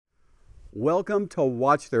Welcome to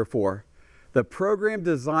Watch Therefore, the program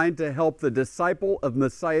designed to help the disciple of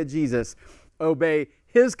Messiah Jesus obey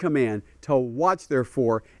His command to watch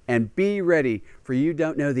therefore and be ready, for you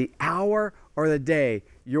don't know the hour or the day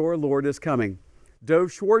your Lord is coming.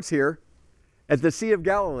 Dove Schwartz here at the Sea of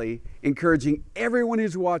Galilee, encouraging everyone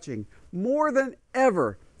who's watching more than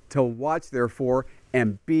ever to watch therefore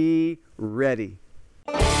and be ready.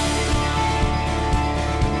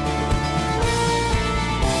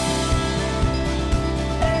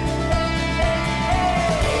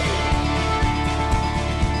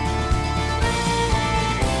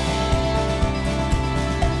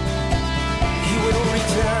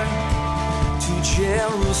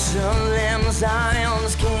 Jerusalem,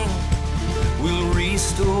 Zion's King will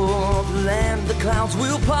restore the land, the clouds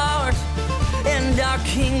will part, and our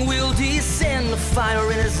King will descend, the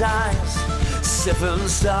fire in His eyes, 7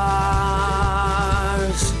 stars,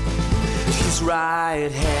 His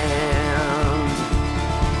right hand.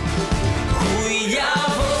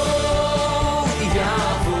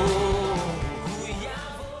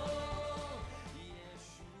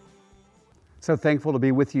 So thankful to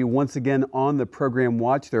be with you once again on the program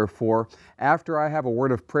Watch Therefore. After I have a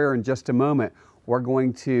word of prayer in just a moment, we're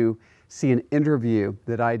going to see an interview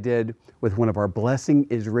that I did with one of our Blessing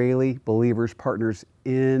Israeli Believers partners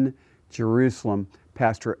in Jerusalem,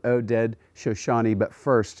 Pastor Oded Shoshani. But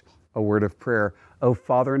first, a word of prayer. Oh,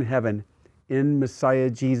 Father in heaven, in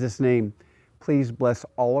Messiah Jesus' name, please bless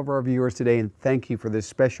all of our viewers today and thank you for this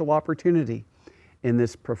special opportunity in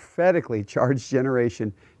this prophetically charged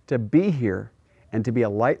generation to be here and to be a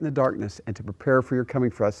light in the darkness and to prepare for your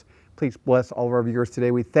coming for us. Please bless all of our viewers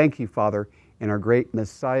today. We thank you, Father, in our great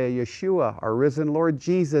Messiah Yeshua, our risen Lord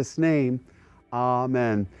Jesus' name.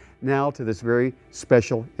 Amen. Now to this very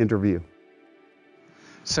special interview.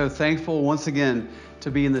 So thankful once again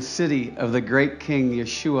to be in the city of the great King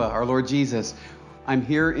Yeshua, our Lord Jesus. I'm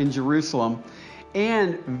here in Jerusalem,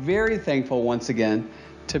 and very thankful once again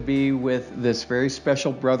to be with this very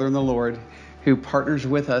special brother in the Lord who partners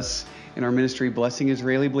with us in our ministry, Blessing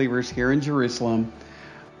Israeli Believers here in Jerusalem,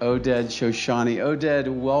 Oded Shoshani. Oded,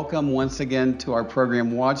 welcome once again to our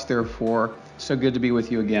program, Watch Therefore. So good to be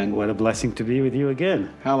with you again. What a blessing to be with you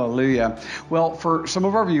again. Hallelujah. Well, for some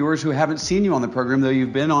of our viewers who haven't seen you on the program, though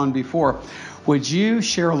you've been on before, would you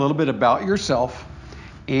share a little bit about yourself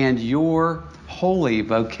and your holy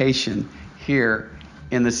vocation here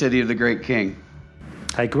in the city of the great King?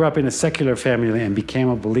 I grew up in a secular family and became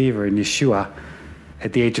a believer in Yeshua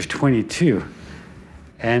at the age of 22.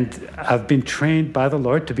 And I've been trained by the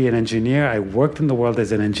Lord to be an engineer. I worked in the world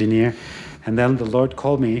as an engineer, and then the Lord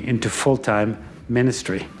called me into full-time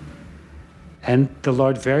ministry. And the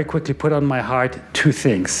Lord very quickly put on my heart 2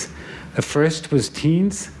 things. The first was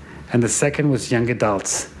teens, and the second was young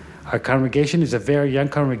adults. Our congregation is a very young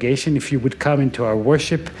congregation. If you would come into our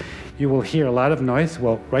worship, you will hear a lot of noise.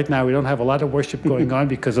 Well, right now we don't have a lot of worship going on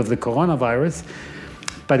because of the coronavirus,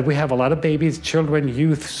 but we have a lot of babies, children,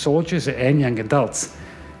 youth, soldiers, and young adults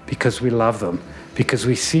because we love them, because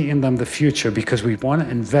we see in them the future, because we want to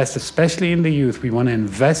invest, especially in the youth, we want to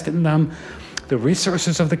invest in them the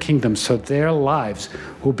resources of the kingdom so their lives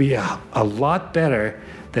will be a lot better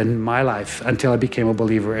than my life until I became a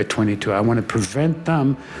believer at 22. I want to prevent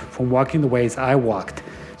them from walking the ways I walked.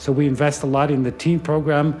 So we invest a lot in the teen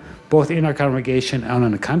program, both in our congregation and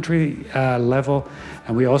on a country level.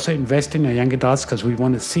 And we also invest in our young adults because we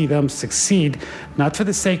want to see them succeed, not for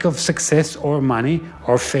the sake of success or money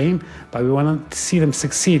or fame, but we want to see them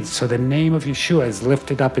succeed so the name of Yeshua is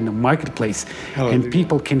lifted up in the marketplace. Hallelujah. And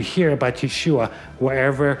people can hear about Yeshua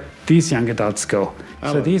wherever these young adults go.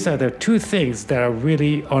 Hallelujah. So these are the 2 things that are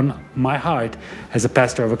really on my heart as a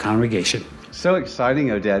pastor of a congregation. So exciting,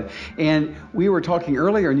 Oded. And we were talking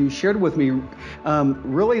earlier, and you shared with me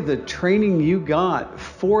really the training you got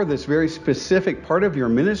for this very specific part of your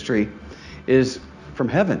ministry is from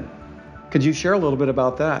heaven. Could you share a little bit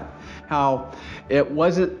about that? How it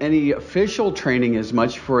wasn't any official training as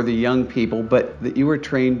much for the young people, but that you were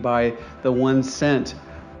trained by the one sent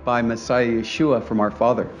by Messiah Yeshua from our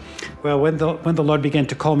Father. Well, when the Lord began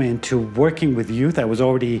to call me into working with youth, I was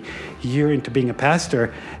already a year into being a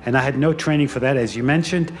pastor, and I had no training for that, as you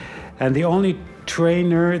mentioned. And the only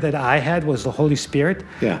trainer that I had was the Holy Spirit.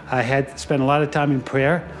 Yeah. I had spent a lot of time in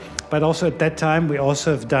prayer, but also at that time, we also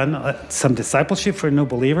have done some discipleship for new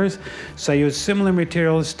believers. So I used similar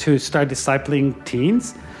materials to start discipling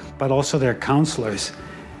teens, but also their counselors.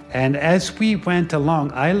 And as we went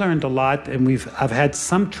along, I learned a lot, and I've had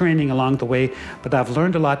some training along the way, but I've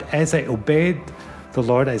learned a lot as I obeyed the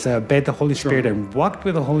Lord, as I obeyed the Holy Spirit and walked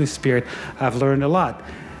with the Holy Spirit. I've learned a lot.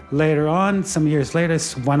 Later on, some years later,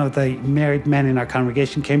 one of the married men in our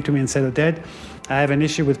congregation came to me and said, "Oded, I have an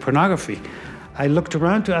issue with pornography." I looked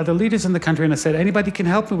around to other leaders in the country and I said, "Anybody can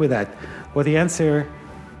help me with that?" Well, the answer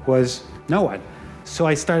was no one. So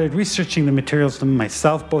I started researching the materials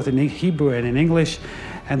myself, both in Hebrew and in English,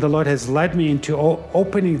 and the Lord has led me into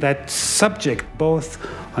opening that subject, both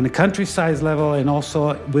on the countryside level and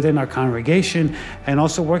also within our congregation, and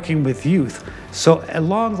also working with youth. So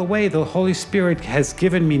along the way, the Holy Spirit has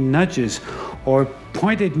given me nudges or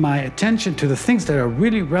pointed my attention to the things that are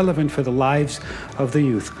really relevant for the lives of the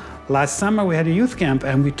youth. Last summer, we had a youth camp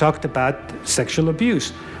and we talked about sexual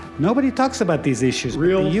abuse. Nobody talks about these issues.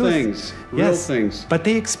 Real but the youth, things. Yes, Real things. but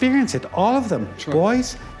they experience it. All of them, Sure.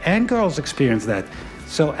 boys and girls, experience that.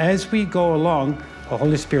 So as we go along, the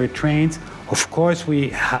Holy Spirit trains. Of course,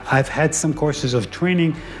 I've had some courses of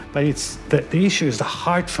training, but it's the issue is the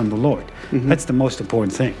heart from the Lord. Mm-hmm. That's the most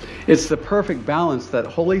important thing. It's the perfect balance, that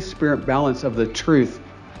Holy Spirit balance of the truth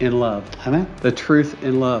in love. Amen. The truth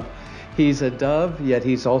in love. He's a dove, yet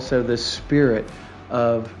he's also the spirit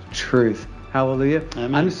of truth. Hallelujah.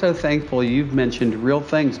 Amen. I'm so thankful you've mentioned real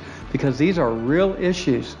things, because these are real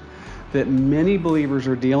issues that many believers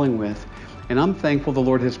are dealing with. And I'm thankful the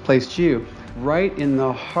Lord has placed you right in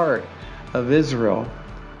the heart of Israel.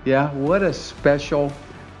 Yeah, what a special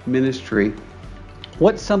ministry.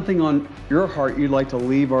 What's something on your heart you'd like to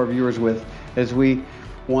leave our viewers with as we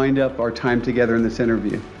wind up our time together in this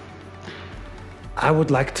interview? I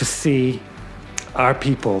would like to see our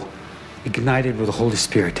people ignited with the Holy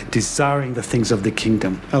Spirit, desiring the things of the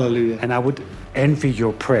kingdom. Hallelujah. And I would envy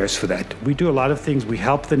your prayers for that. We do a lot of things. We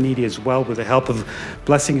help the needy as well with the help of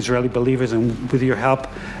Blessing Israeli Believers and with your help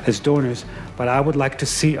as donors. But I would like to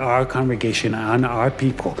see our congregation and our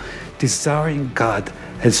people desiring God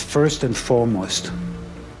as first and foremost.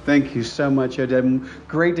 Thank you so much, Oded.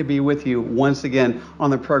 Great to be with you once again on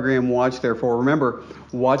the program Watch Therefore. Remember,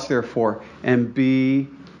 watch therefore and be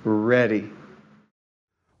ready.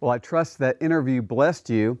 Well, I trust that interview blessed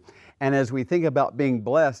you. And as we think about being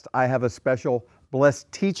blessed, I have a special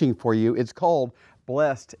blessed teaching for you. It's called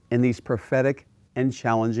Blessed in These Prophetic and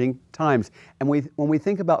Challenging Times. And when we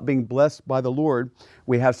think about being blessed by the Lord,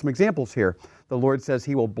 we have some examples here. The Lord says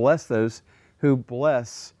He will bless those who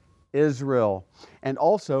bless Israel. And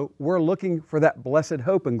also, we're looking for that blessed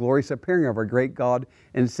hope and glorious appearing of our great God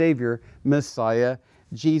and Savior, Messiah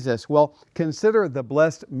Jesus. Well, consider the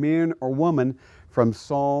blessed man or woman from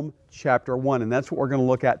Psalm chapter 1, and that's what we're going to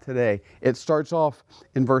look at today. It starts off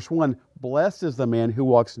in verse 1, "Blessed is the man who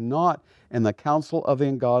walks not in the counsel of the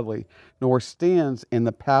ungodly, nor stands in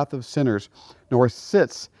the path of sinners, nor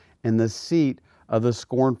sits in the seat of the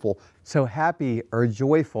scornful." So happy or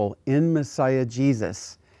joyful in Messiah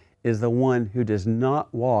Jesus is the one who does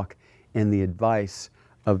not walk in the advice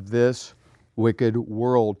of this wicked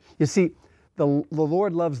world. You see, the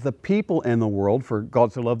Lord loves the people in the world, for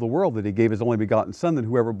God so loved the world that He gave His only begotten Son, that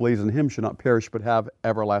whoever believes in Him should not perish but have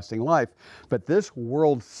everlasting life. But this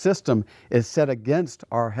world system is set against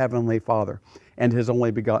our Heavenly Father and His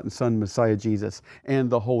only begotten Son, Messiah Jesus, and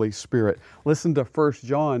the Holy Spirit. Listen to 1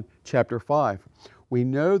 John chapter 5. "We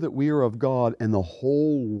know that we are of God, and the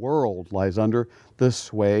whole world lies under the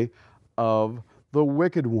sway of the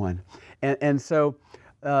wicked one." And so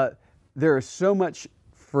there is so much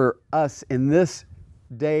for us in this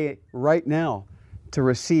day right now to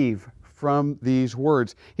receive from these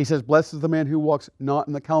words. He says, "Blessed is the man who walks not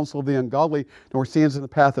in the counsel of the ungodly, nor stands in the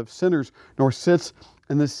path of sinners, nor sits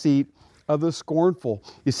in the seat of the scornful."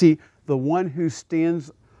 You see, the one who stands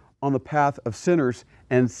on the path of sinners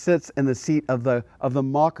and sits in the seat of the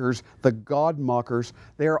mockers, the God mockers,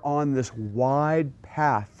 they're on this wide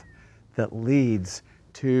path that leads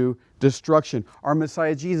to destruction. Our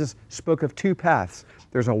Messiah Jesus spoke of two paths.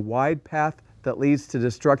 There's a wide path that leads to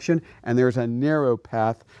destruction, and there's a narrow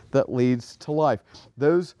path that leads to life.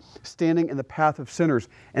 Those standing in the path of sinners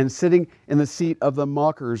and sitting in the seat of the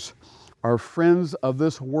mockers are friends of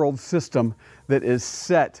this world system that is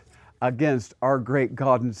set against our great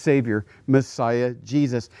God and Savior, Messiah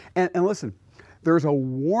Jesus. And listen, there's a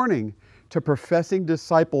warning to professing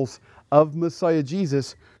disciples of Messiah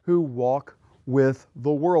Jesus who walk with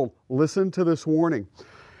the world. Listen to this warning.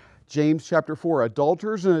 James chapter 4,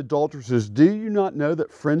 "Adulterers and adulteresses, do you not know that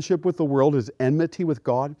friendship with the world is enmity with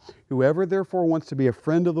God? Whoever therefore wants to be a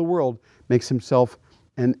friend of the world makes himself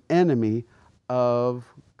an enemy of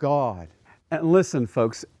God." And listen,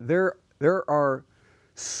 folks, there are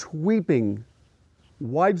sweeping,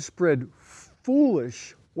 widespread,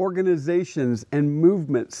 foolish organizations and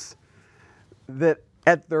movements that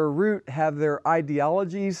at their root have their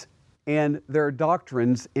ideologies and their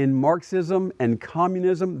doctrines in Marxism and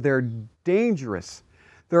communism. They're dangerous.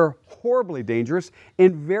 They're horribly dangerous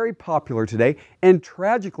and very popular today. And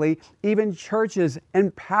tragically, even churches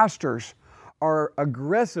and pastors are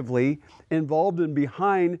aggressively involved and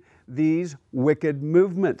behind these wicked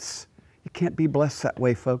movements. You can't be blessed that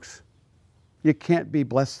way, folks. You can't be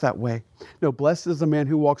blessed that way. No, blessed is the man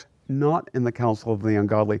who walks not in the counsel of the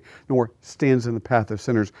ungodly, nor stands in the path of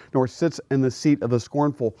sinners, nor sits in the seat of the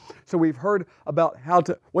scornful. So we've heard about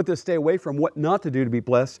what to stay away from, what not to do to be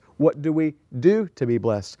blessed. What do we do to be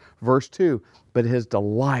blessed? Verse 2, but his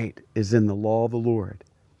delight is in the law of the Lord,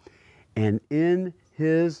 and in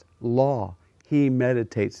his law he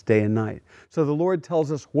meditates day and night. So the Lord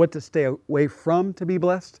tells us what to stay away from to be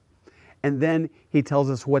blessed, and then he tells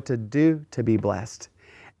us what to do to be blessed.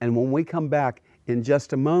 And when we come back in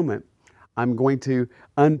just a moment, I'm going to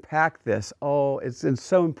unpack this. Oh, it's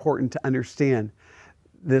so important to understand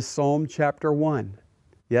this Psalm chapter 1.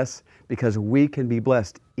 Yes, because we can be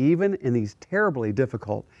blessed even in these terribly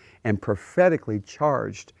difficult and prophetically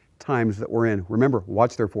charged times that we're in. Remember,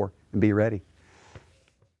 watch therefore and be ready.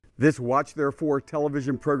 This Watch Therefore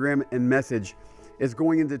television program and message is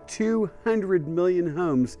going into 200 million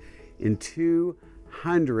homes in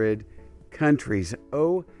 200 countries.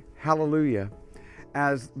 Oh, hallelujah.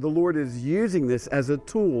 As the Lord is using this as a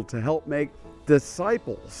tool to help make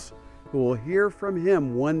disciples who will hear from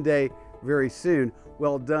him one day very soon.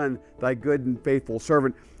 Well done, thy good and faithful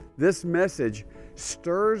servant. This message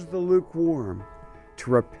stirs the lukewarm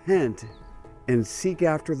to repent and seek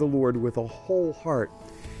after the Lord with a whole heart.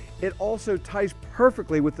 It also ties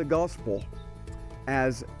perfectly with the gospel,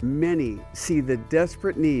 as many see the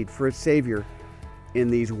desperate need for a Savior in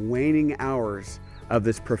these waning hours of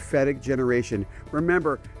this prophetic generation.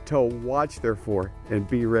 Remember to watch therefore and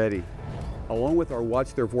be ready. Along with our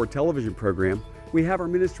Watch Therefore television program, we have our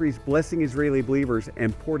ministries blessing Israeli believers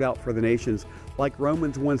and poured out for the nations, like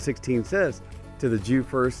Romans 1:16 says, to the Jew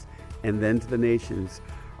first and then to the nations.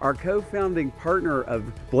 Our co-founding partner of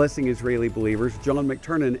Blessing Israeli Believers, John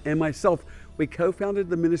McTernan, and myself, we co-founded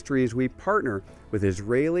the ministry as we partner with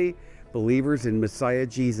Israeli believers in Messiah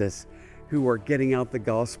Jesus who are getting out the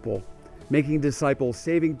gospel, making disciples,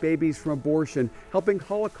 saving babies from abortion, helping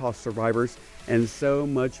Holocaust survivors, and so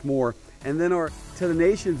much more. And then our To the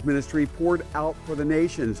Nations ministry, Poured Out for the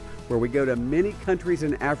Nations, where we go to many countries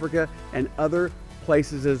in Africa and other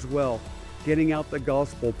places as well, getting out the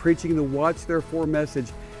gospel, preaching the Watch Therefore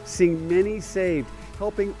message, seeing many saved,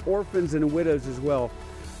 helping orphans and widows as well.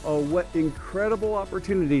 Oh, what incredible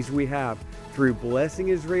opportunities we have through Blessing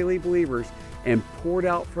Israeli Believers and Poured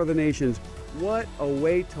Out for the Nations. What a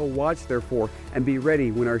way to watch therefore and be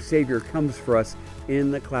ready when our Savior comes for us in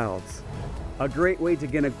the clouds. A great way to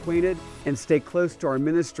get acquainted and stay close to our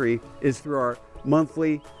ministry is through our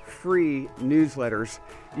monthly free newsletters.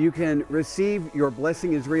 You can receive your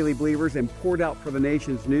Blessing Israeli Believers and Poured Out for the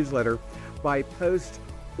Nations newsletter by post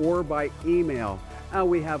or by email.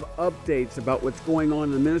 We have updates about what's going on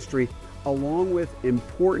in the ministry, along with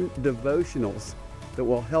important devotionals that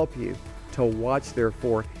will help you to watch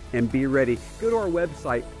therefore and be ready. Go to our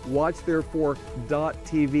website,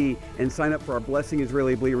 watchtherefore.tv, and sign up for our Blessing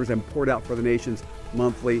Israeli Believers and Poured Out for the Nations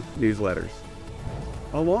monthly newsletters.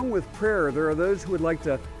 Along with prayer, there are those who would like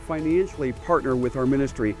to financially partner with our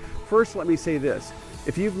ministry. First, let me say this.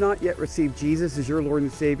 If you've not yet received Jesus as your Lord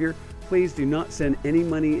and Savior, please do not send any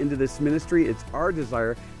money into this ministry. It's our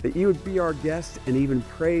desire that you would be our guest and even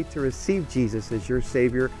pray to receive Jesus as your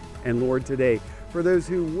Savior and Lord today. For those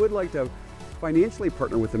who would like to financially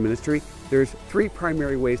partner with the ministry, there's 3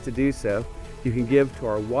 primary ways to do so. You can give to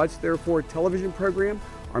our Watch Therefore television program,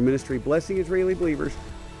 our ministry Blessing Israeli Believers,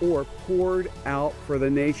 or Poured Out for the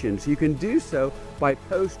Nations. You can do so by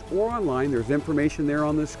post or online. There's information there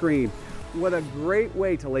on the screen. What a great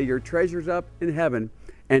way to lay your treasures up in heaven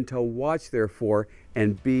and to watch therefore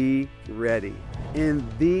and be ready. In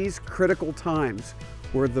these critical times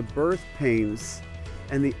where the birth pains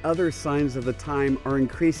and the other signs of the time are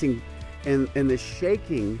increasing and the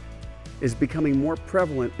shaking is becoming more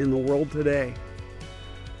prevalent in the world today.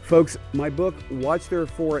 Folks, my book, Watch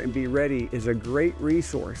Therefore and Be Ready, is a great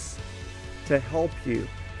resource to help you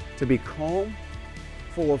to be calm,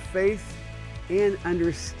 full of faith, and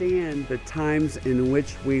understand the times in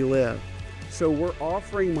which we live. So we're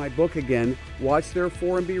offering my book again, Watch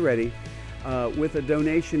Therefore and Be Ready, with a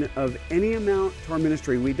donation of any amount to our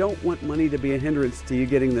ministry. We don't want money to be a hindrance to you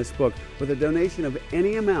getting this book. With a donation of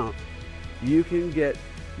any amount, you can get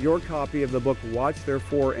your copy of the book, Watch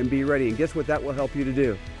Therefore and Be Ready. And guess what that will help you to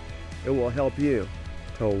do? It will help you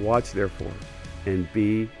to watch therefore and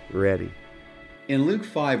be ready. In Luke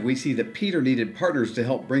 5, we see that Peter needed partners to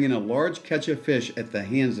help bring in a large catch of fish at the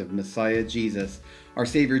hands of Messiah Jesus. Our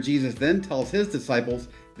Savior Jesus then tells his disciples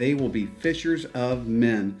They will be fishers of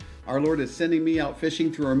men. Our Lord is sending me out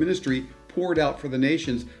fishing through our ministry, Poured Out for the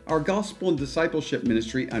Nations, our gospel and discipleship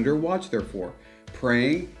ministry under Watch Therefore.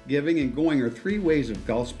 Praying, giving, and going are 3 ways of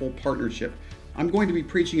gospel partnership. I'm going to be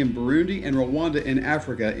preaching in Burundi and Rwanda in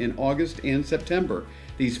Africa in August and September.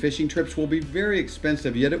 These fishing trips will be very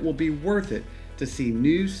expensive, yet it will be worth it to see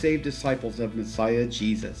new saved disciples of Messiah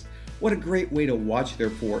Jesus. What a great way to watch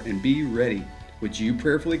therefore and be ready. Would you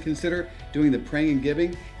prayerfully consider doing the praying and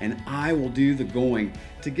giving, and I will do the going.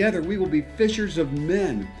 Together we will be fishers of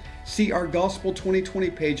men. See our Gospel 2020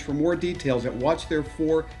 page for more details at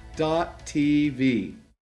watchtherefore.tv.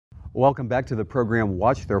 Welcome back to the program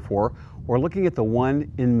Watch Therefore. We're looking at the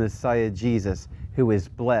one in Messiah Jesus who is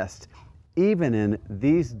blessed even in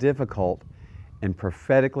these difficult and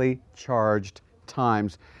prophetically charged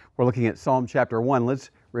times. We're looking at Psalm chapter 1.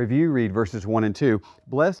 Let's read verses 1 and 2.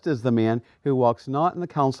 Blessed is the man who walks not in the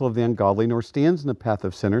counsel of the ungodly, nor stands in the path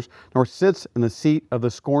of sinners, nor sits in the seat of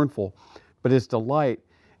the scornful. But his delight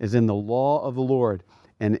is in the law of the Lord,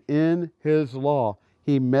 and in his law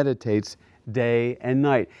he meditates day and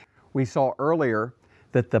night. We saw earlier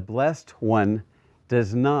that the blessed one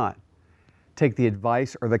does not take the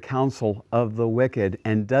advice or the counsel of the wicked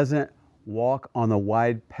and doesn't walk on the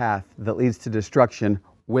wide path that leads to destruction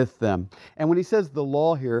with them. And when he says the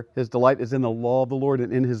law here, his delight is in the law of the Lord,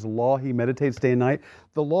 and in his law he meditates day and night,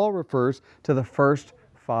 the law refers to the first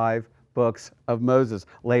 5 books of Moses.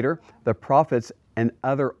 Later, the prophets and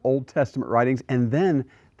other Old Testament writings, and then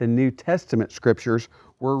the New Testament scriptures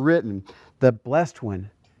were written. The blessed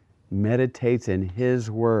one meditates in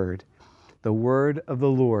his word, the word of the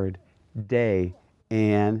Lord, day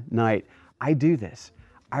and night. I do this.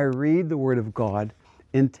 I read the word of God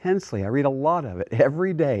intensely. I read a lot of it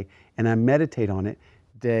every day, and I meditate on it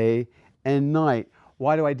day and night.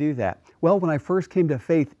 Why do I do that? Well, when I first came to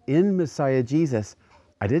faith in Messiah Jesus,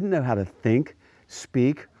 I didn't know how to think,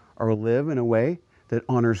 speak, or live in a way that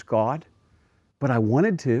honors God, but I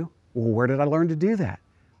wanted to. Well, where did I learn to do that?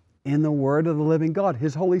 In the Word of the living God.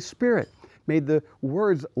 His Holy Spirit made the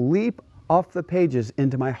words leap off the pages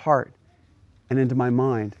into my heart and into my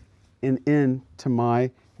mind and into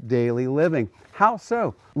my daily living. How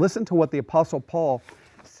so? Listen to what the Apostle Paul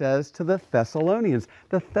says to the Thessalonians.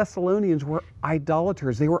 The Thessalonians were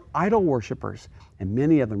idolaters. They were idol worshipers, and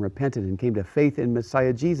many of them repented and came to faith in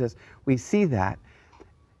Messiah Jesus. We see that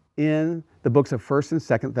in the books of 1st and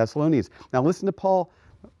 2nd Thessalonians. Now listen to Paul,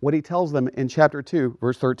 what he tells them in chapter 2,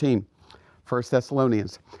 verse 13, 1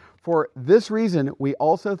 Thessalonians. For this reason we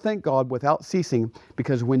also thank God without ceasing,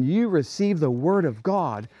 because when you received the word of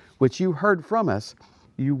God, which you heard from us,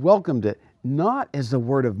 you welcomed it, not as the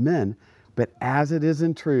word of men, but as it is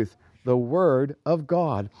in truth, the word of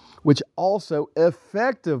God, which also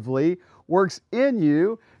effectively works in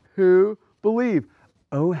you who believe.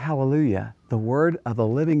 Oh, hallelujah. The word of the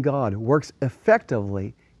living God works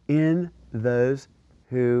effectively in those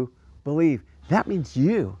who believe. That means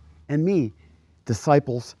you and me,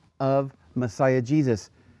 disciples of Messiah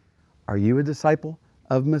Jesus. Are you a disciple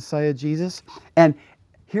of Messiah Jesus? And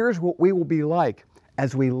here's what we will be like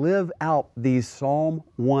as we live out these Psalm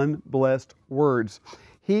 1 blessed words.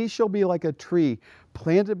 He shall be like a tree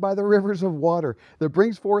planted by the rivers of water that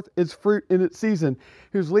brings forth its fruit in its season,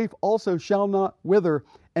 whose leaf also shall not wither,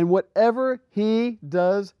 and whatever he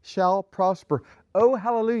does shall prosper. Oh,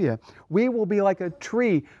 hallelujah. We will be like a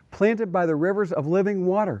tree planted by the rivers of living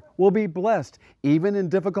water. We'll be blessed, even in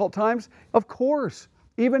difficult times. Of course,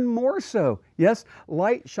 even more so. Yes,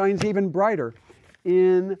 light shines even brighter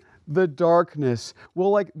in the darkness.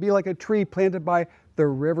 We'll be like a tree planted by the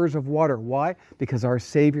rivers of water. Why? Because our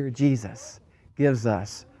Savior Jesus gives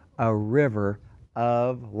us a river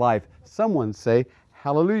of life. Someone say,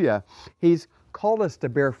 hallelujah. He's called us to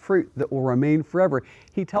bear fruit that will remain forever.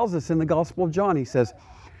 He tells us in the Gospel of John, he says,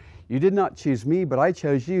 you did not choose me, but I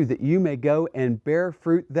chose you that you may go and bear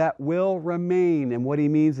fruit that will remain. And what he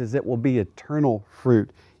means is it will be eternal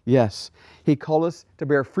fruit. Yes, he called us to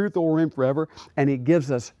bear fruit that will remain forever, and he gives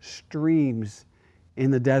us streams in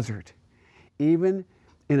the desert. Even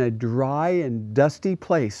in a dry and dusty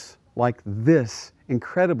place like this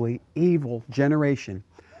incredibly evil generation,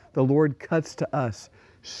 the Lord cuts to us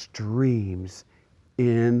streams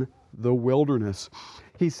in the wilderness.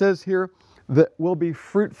 He says here that we'll be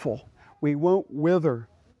fruitful. We won't wither.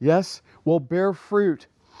 Yes, we'll bear fruit.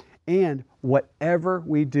 And whatever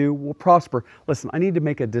we do will prosper. Listen, I need to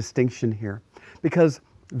make a distinction here because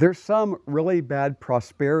there's some really bad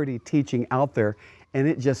prosperity teaching out there, and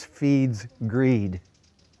it just feeds greed.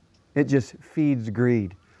 It just feeds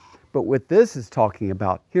greed. But what this is talking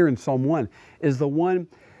about here in Psalm 1 is the one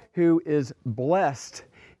who is blessed.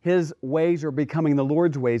 His ways are becoming the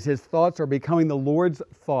Lord's ways. His thoughts are becoming the Lord's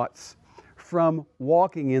thoughts from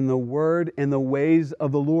walking in the Word and the ways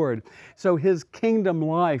of the Lord. So His kingdom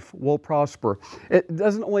life will prosper. It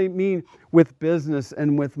doesn't only mean with business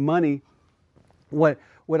and with money. What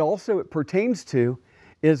also it pertains to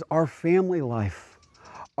is our family life,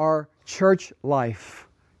 our church life.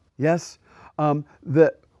 Yes,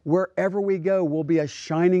 that wherever we go will be a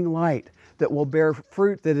shining light that will bear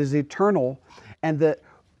fruit that is eternal, and that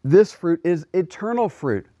this fruit is eternal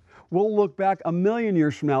fruit. We'll look back 1,000,000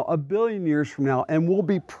 years from now, 1,000,000,000 years from now, and we'll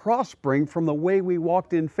be prospering from the way we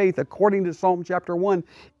walked in faith, according to Psalm chapter 1,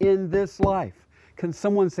 in this life. Can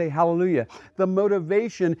someone say hallelujah? The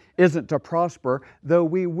motivation isn't to prosper, though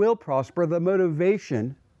we will prosper. The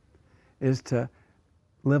motivation is to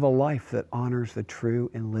live a life that honors the true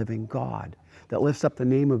and living God, that lifts up the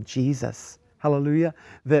name of Jesus. Hallelujah.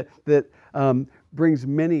 That brings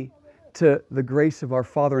many to the grace of our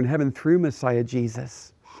Father in heaven through Messiah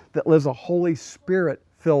Jesus, that lives a Holy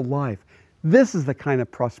Spirit-filled life. This is the kind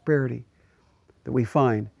of prosperity that we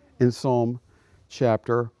find in Psalm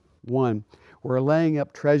chapter 1. We're laying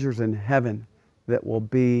up treasures in heaven that will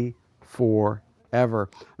be forever.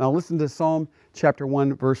 Now listen to Psalm chapter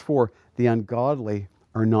 1, verse 4. The ungodly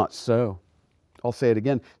are not so. I'll say it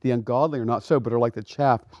again. The ungodly are not so, but are like the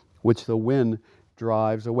chaff which the wind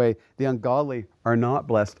drives away. The ungodly are not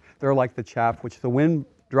blessed. They're like the chaff which the wind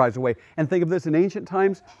drives away. And think of this in ancient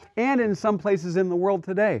times and in some places in the world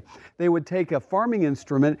today. They would take a farming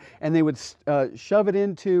instrument and they would shove it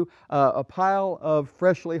into a pile of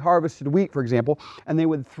freshly harvested wheat, for example, and they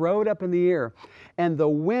would throw it up in the air. And the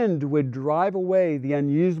wind would drive away the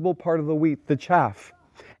unusable part of the wheat, the chaff.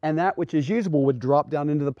 And that which is usable would drop down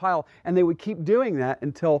into the pile. And they would keep doing that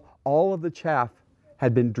until all of the chaff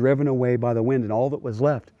had been driven away by the wind, and all that was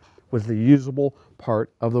left was the usable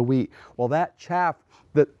part of the wheat. Well, that chaff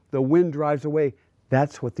that the wind drives away,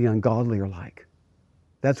 that's what the ungodly are like.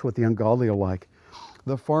 That's what the ungodly are like.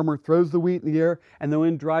 The farmer throws the wheat in the air, and the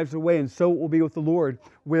wind drives away, and so it will be with the Lord,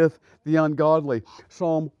 with the ungodly.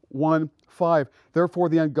 Psalm 1:5. Therefore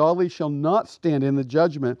the ungodly shall not stand in the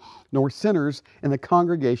judgment, nor sinners in the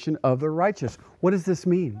congregation of the righteous. What does this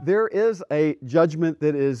mean? There is a judgment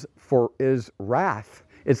that is wrath.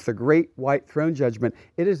 It's the great white throne judgment.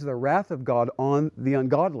 It is the wrath of God on the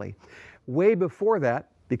ungodly. Way before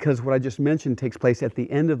that, because what I just mentioned takes place at the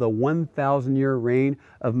end of the 1,000-year reign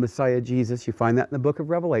of Messiah Jesus. You find that in the book of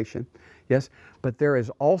Revelation. Yes, but there is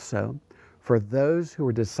also, for those who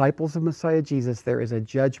are disciples of Messiah Jesus, there is a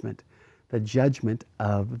judgment, the judgment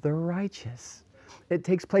of the righteous. It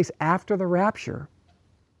takes place after the rapture.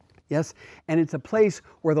 Yes, and it's a place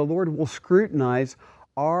where the Lord will scrutinize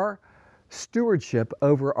our stewardship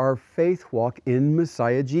over our faith walk in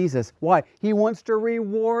Messiah Jesus. Why? He wants to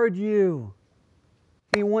reward you.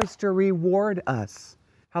 He wants to reward us.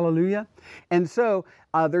 Hallelujah. And so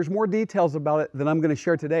there's more details about it than I'm going to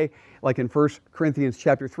share today, like in 1 Corinthians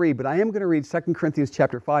chapter 3, but I am going to read 2 Corinthians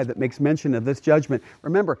chapter 5 that makes mention of this judgment.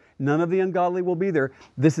 Remember, none of the ungodly will be there.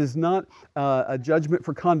 This is not a judgment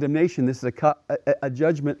for condemnation. This is a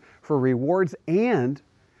judgment for rewards, and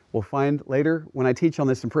we'll find later when I teach on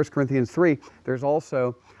this in 1 Corinthians 3, there's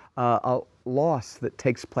also a loss that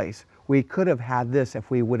takes place. We could have had this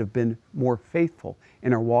if we would have been more faithful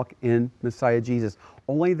in our walk in Messiah Jesus.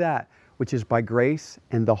 Only that which is by grace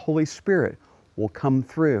and the Holy Spirit will come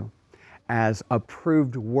through as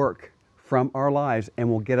approved work from our lives and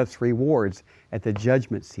will get us rewards at the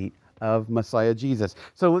judgment seat of Messiah Jesus.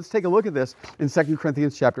 So let's take a look at this in 2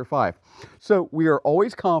 Corinthians chapter 5. So we are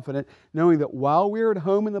always confident, knowing that while we are at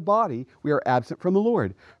home in the body, we are absent from the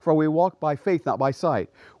Lord. For we walk by faith, not by sight.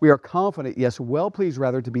 We are confident, yes, well pleased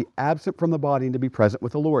rather, to be absent from the body and to be present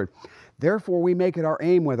with the Lord. Therefore we make it our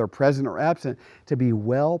aim, whether present or absent, to be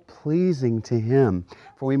well-pleasing to Him.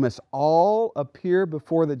 For we must all appear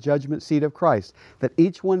before the judgment seat of Christ, that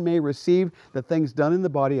each one may receive the things done in the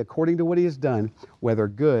body according to what he has done, whether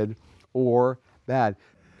good or bad.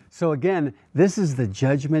 So again, this is the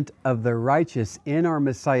judgment of the righteous in our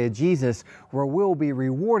Messiah Jesus, where we'll be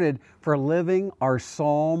rewarded for living our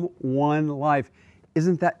Psalm 1 life.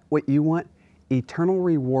 Isn't that what you want? Eternal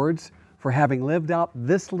rewards for having lived out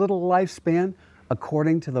this little lifespan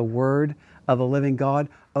according to the Word of the living God?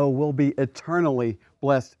 Oh, we'll be eternally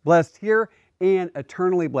blessed. Blessed here and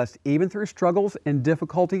eternally blessed. Even through struggles and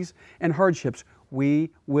difficulties and hardships,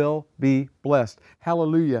 we will be blessed.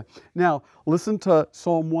 Hallelujah. Now, listen to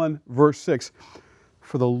Psalm 1, verse 6.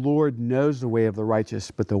 For the Lord knows the way of the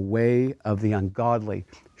righteous, but the way of the ungodly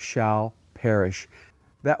shall perish.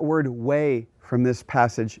 That word way from this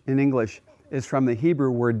passage in English is from the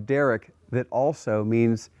Hebrew word derek, that also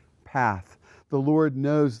means path. The Lord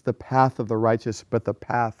knows the path of the righteous, but the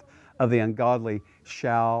path of the ungodly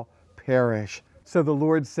shall perish. So the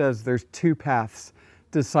Lord says there's two paths.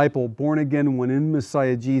 Disciple, born again one in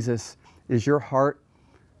Messiah Jesus. Is your heart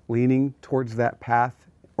leaning towards that path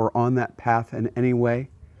or on that path in any way?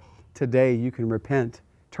 Today you can repent,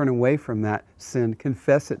 turn away from that sin,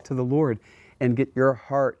 confess it to the Lord, and get your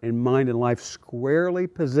heart and mind and life squarely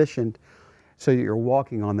positioned so that you're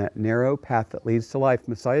walking on that narrow path that leads to life.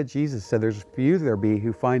 Messiah Jesus said there's few there be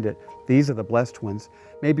who find it. These are the blessed ones.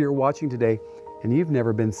 Maybe you're watching today and you've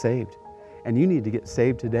never been saved, and you need to get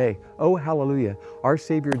saved today. Oh, hallelujah. Our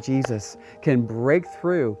Savior Jesus can break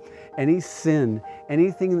through any sin,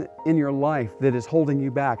 anything in your life that is holding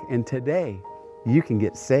you back, and today you can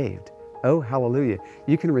get saved. Oh, hallelujah.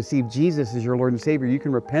 You can receive Jesus as your Lord and Savior. You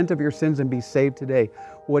can repent of your sins and be saved today.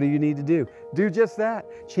 What do you need to do? Do just that.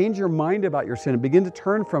 Change your mind about your sin and begin to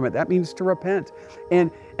turn from it. That means to repent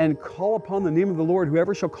and call upon the name of the Lord.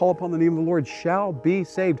 Whoever shall call upon the name of the Lord shall be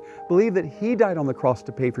saved. Believe that He died on the cross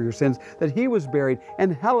to pay for your sins, that He was buried,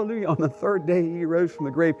 and hallelujah, on the third day He rose from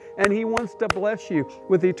the grave, and He wants to bless you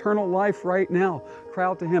with eternal life right now. Cry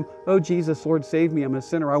out to Him, oh Jesus, Lord, save me. I'm a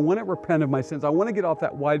sinner. I want to repent of my sins. I want to get off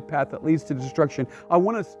that wide path that leads to destruction. I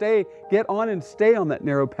want to get on and stay on that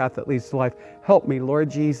narrow path that leads to life. Help me, Lord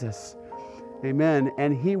Jesus. Amen.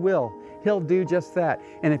 And He will. He'll do just that.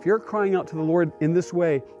 And if you're crying out to the Lord in this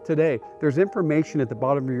way today, there's information at the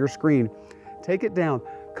bottom of your screen. Take it down.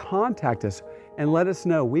 Contact us and let us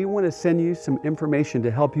know. We want to send you some information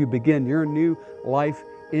to help you begin your new life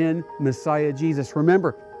in Messiah Jesus.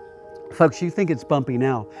 Remember, folks, you think it's bumpy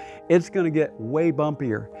now. It's going to get way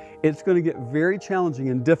bumpier. It's going to get very challenging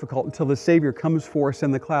and difficult until the Savior comes for us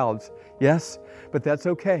in the clouds. Yes, but that's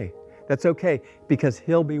okay. That's okay, because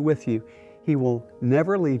He'll be with you. He will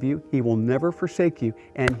never leave you. He will never forsake you.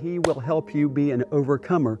 And He will help you be an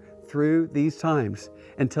overcomer through these times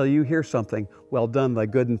until you hear something. Well done, thy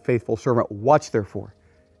good and faithful servant. Watch therefore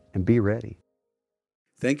and be ready.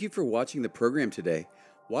 Thank you for watching the program today.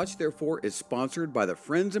 Watch Therefore is sponsored by the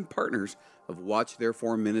friends and partners of Watch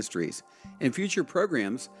Therefore Ministries. In future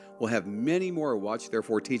programs, we'll have many more Watch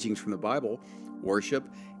Therefore teachings from the Bible, worship,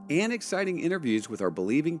 and exciting interviews with our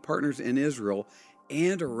believing partners in Israel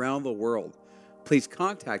and around the world. Please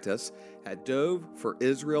contact us at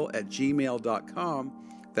doveforisrael@gmail.com.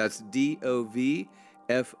 That's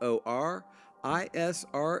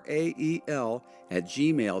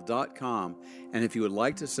DOVFORISRAEL@gmail.com. And if you would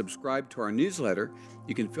like to subscribe to our newsletter,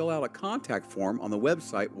 you can fill out a contact form on the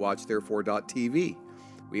website watchtherefore.tv.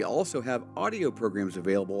 We also have audio programs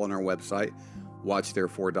available on our website,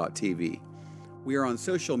 watchtherefore.tv. We are on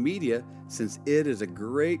social media since it is a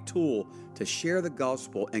great tool to share the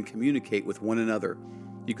gospel and communicate with one another.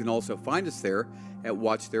 You can also find us there at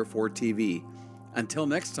Watch Therefore TV. Until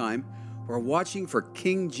next time, we're watching for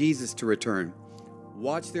King Jesus to return.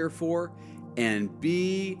 Watch therefore and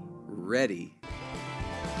be ready.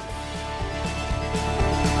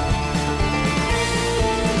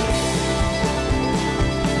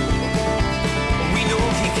 We know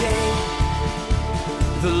He came,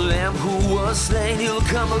 the Lamb who was slain. He'll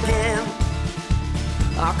come again,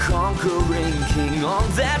 our conquering King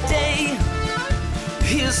on that day.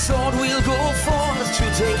 His sword will go forth to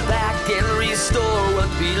take back and restore what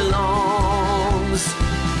belongs.